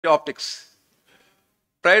optics.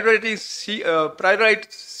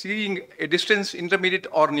 Prioritize seeing a distance intermediate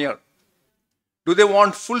or near. Do they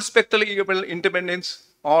want full spectral independence,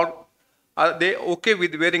 or are they okay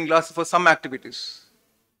with wearing glasses for some activities?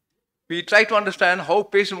 We try to understand how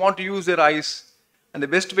patients want to use their eyes, and the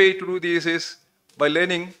best way to do this is by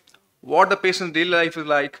learning what the patient's daily life is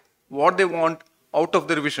like, what they want out of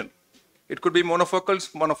their vision. It could be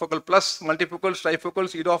monofocals, monofocal plus, multifocals,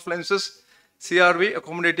 trifocals, EDOF lenses, CRV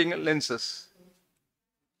accommodating lenses.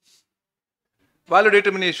 Value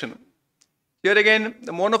determination. Here again,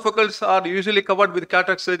 the monofocals are usually covered with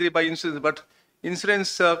cataract surgery by insurance, but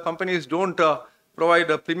insurance companies don't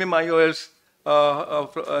provide premium IOLs.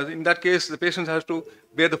 In that case, the patient has to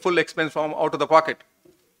bear the full expense from out of the pocket.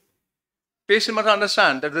 Patient must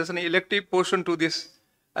understand that there's an elective portion to this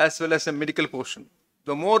as well as a medical portion.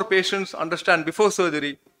 The more patients understand before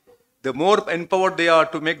surgery, the more empowered they are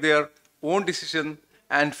to make their own decision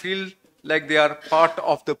and feel like they are part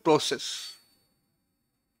of the process.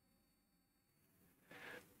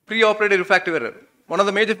 Preoperative refractive error. One of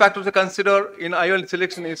the major factors to consider in IOL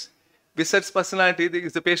selection is, besides personality,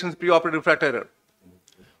 is the patient's preoperative refractive error.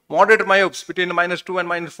 Moderate myopes between -2 and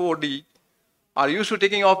 -4D are used to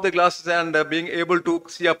taking off the glasses and being able to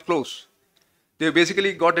see up close. They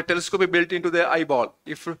basically got a telescope built into their eyeball.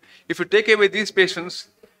 If you take away these patients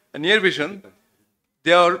near vision,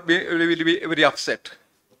 they will be very upset.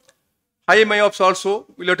 High myopes also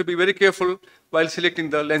will have to be very careful while selecting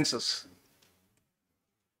the lenses.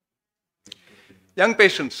 Young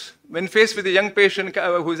patients, when faced with a young patient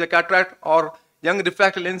who is a cataract or young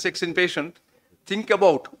refractive lens exchange patient, think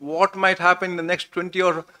about what might happen in the next 20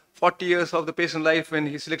 or 40 years of the patient's life when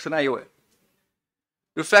he selects an IOL.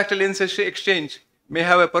 Refractive lens exchange may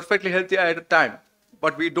have a perfectly healthy eye at a time,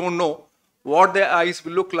 but we don't know what their eyes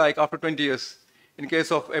will look like after 20 years. In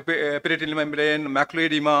case of epiretinal membrane, macular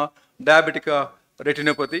edema, diabetic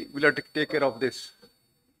retinopathy, we'll have to take care of this.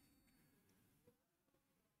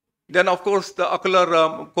 Then, of course, the ocular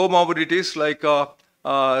comorbidities like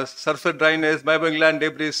surface dryness, meibomian gland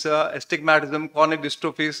debris, astigmatism, corneal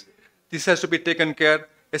dystrophies. This has to be taken care,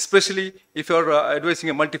 especially if you're advising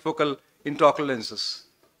a multifocal intraocular lenses.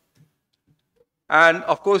 And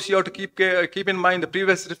of course, you have to keep in mind the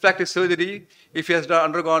previous refractive surgery. If he has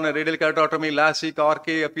undergone a radial keratotomy, LASIK,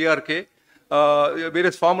 RK, PRK,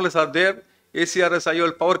 various formulas are there. ACRS,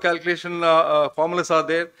 IOL power calculation formulas are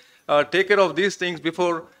there. Take care of these things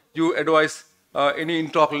before you advise any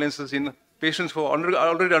intraocular lenses in patients who have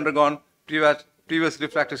already undergone previous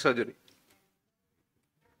refractive surgery.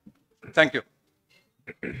 Thank you.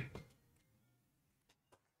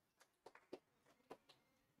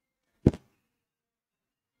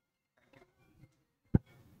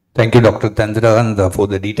 Thank you, Dr. Tandra, for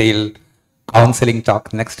the detailed counseling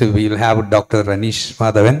talk. Next, we will have Dr. Anish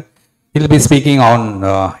Madhavan. He will be speaking on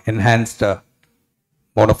enhanced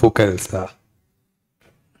monofocals.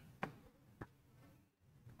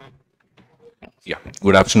 Yeah,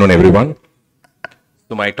 good afternoon, everyone.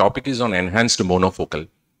 So my topic is on enhanced monofocal.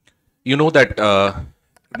 You know that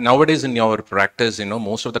nowadays in your practice,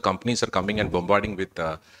 most of the companies are coming and bombarding with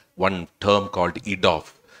one term called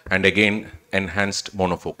EDOF, and again, enhanced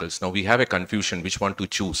monofocals. Now we have a confusion which one to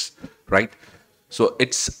choose, right? So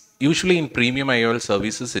it's usually in premium IOL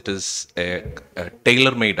services, it is a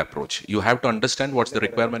tailor-made approach. You have to understand what's the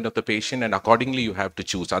requirement of the patient, and accordingly you have to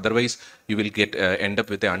choose. Otherwise, you will get end up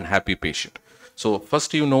with an unhappy patient. So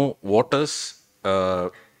first, what is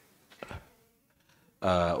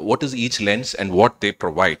each lens and what they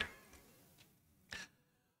provide.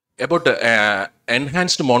 About the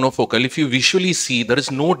enhanced monofocal, if you visually see, there is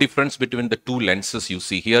no difference between the two lenses you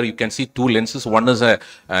see. Here you can see two lenses. One is a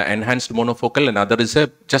enhanced monofocal, and other is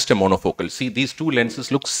just a monofocal. See, these two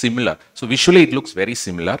lenses look similar. So visually it looks very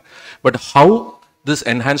similar. But how this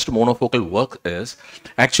enhanced monofocal work is,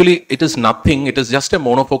 actually it is nothing. It is just a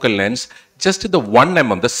monofocal lens. Just the 1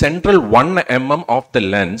 mm, the central 1 mm of the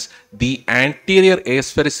lens, the anterior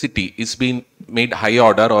asphericity is being made high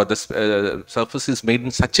order, or the surface is made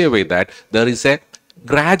in such a way that there is a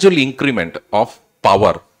gradual increment of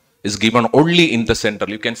power is given only in the center.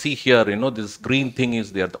 You can see here, this green thing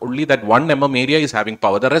is there. Only that 1 mm area is having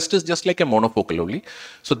power. The rest is just like a monofocal only.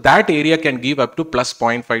 So that area can give up to plus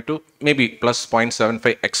 0.5 to maybe plus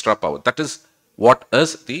 0.75 extra power. That is what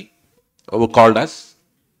is called as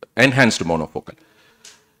enhanced monofocal.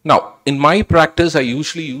 Now, in my practice, I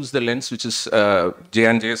usually use the lens which is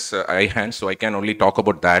J&J's Eye-Hand, so I can only talk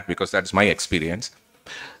about that because that's my experience.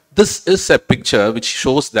 This is a picture which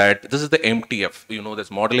shows that this is the MTF,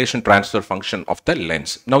 this modulation transfer function of the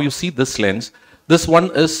lens. Now you see this lens This one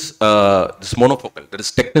is this monofocal. That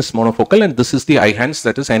is Technis monofocal, and this is the Eyhance,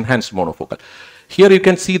 that is enhanced monofocal. Here you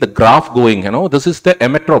can see the graph going, this is the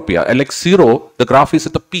emmetropia. LX0, the graph is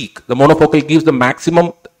at the peak. The monofocal gives the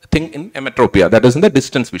maximum thing in emmetropia, that is in the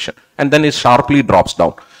distance vision. And then it sharply drops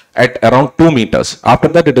down at around 2 meters. After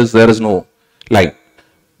that, there is no line.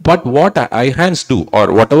 But what Eyhance do,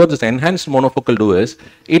 or whatever this enhanced monofocal do is,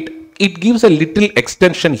 it gives a little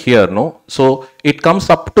extension here, So it comes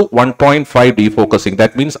up to 1.5 defocusing.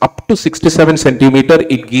 That means up to 67 centimeter,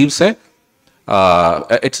 it gives a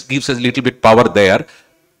little bit power there.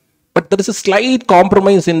 But there is a slight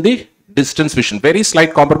compromise in the distance vision, very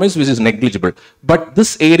slight compromise, which is negligible. But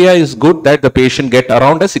this area is good that the patient get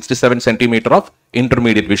around a 67 centimeter of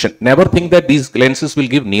intermediate vision. Never think that these lenses will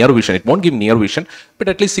give near vision. It won't give near vision, but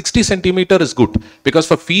at least 60 centimeter is good. Because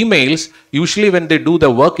for females, usually when they do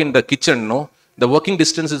the work in the kitchen, the working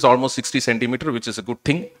distance is almost 60 centimeter, which is a good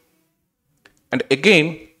thing. And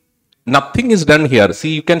again, nothing is done here.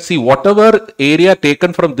 See, you can see whatever area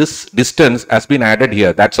taken from this distance has been added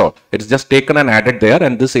here. That's all. It's just taken and added there.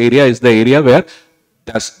 And this area is the area where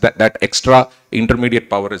that extra intermediate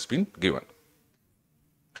power has been given.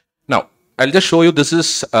 Now, I'll just show you, this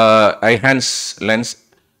is Eyhance lens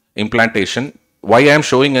implantation. Why I am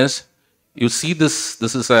showing is, you see this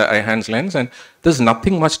is a Eyhance lens, and there's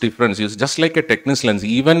nothing much difference. It's just like a Technis lens.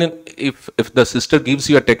 Even if the sister gives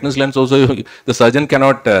you a Technis lens also, the surgeon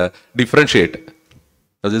cannot differentiate.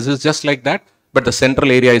 So this is just like that, but the central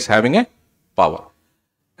area is having a power.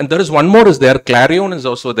 And there is one more is there, Clarion is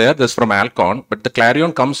also there. This is from Alcon, but the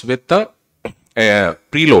Clarion comes with the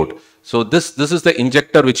preload. So this is the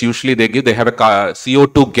injector which usually they give. They have a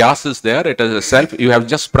CO2 gas is there. It is a self. You have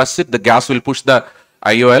just press it. The gas will push the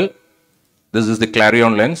IOL. This is the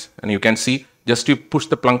Clarion lens, and you can see just you push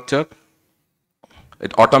the puncture,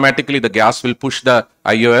 it automatically the gas will push the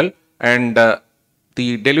IOL, and the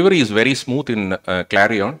delivery is very smooth in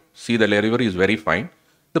Clarion. See, the delivery is very fine.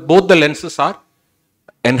 Both the lenses are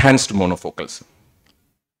enhanced monofocals.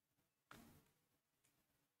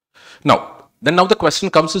 Now the question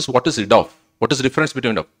comes is, what is EDOF? What is the difference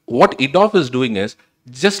between EDOF? What EDOF is doing is,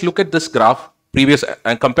 just look at this graph previous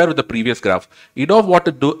and compare with the previous graph. EDOF, what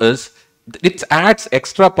it do is, it adds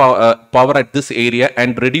extra power at this area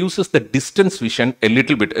and reduces the distance vision a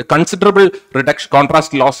little bit. A considerable reduction,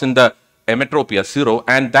 contrast loss in the emmetropia 0,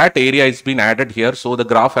 and that area has been added here, so the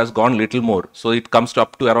graph has gone little more. So it comes to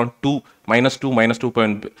up to around minus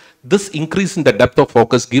 2. This increase in the depth of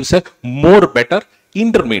focus gives a more better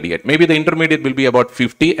intermediate. Maybe the intermediate will be about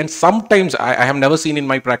 50, and sometimes I have never seen in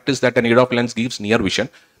my practice that an EDOF lens gives near vision.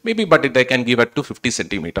 Maybe, but they can give it to 50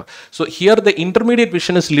 centimeter. So here the intermediate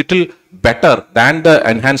vision is little better than the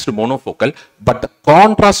enhanced monofocal, but the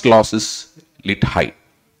contrast loss is little high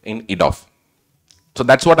in EDOF. So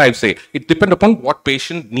that's what I say. It depends upon what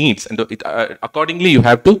patient needs, and accordingly you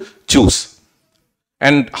have to choose.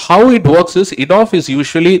 And how it works is, EDOF is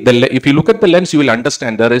usually, if you look at the lens, you will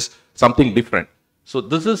understand there is something different. So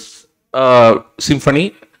this is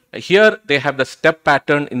Symphony. Here they have the step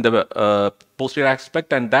pattern in the posterior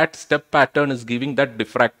aspect, and that step pattern is giving that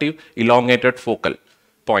diffractive elongated focal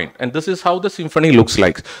point. And this is how the Symphony looks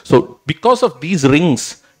like. So because of these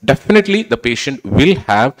rings, definitely the patient will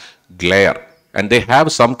have glare, and they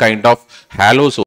have some kind of halos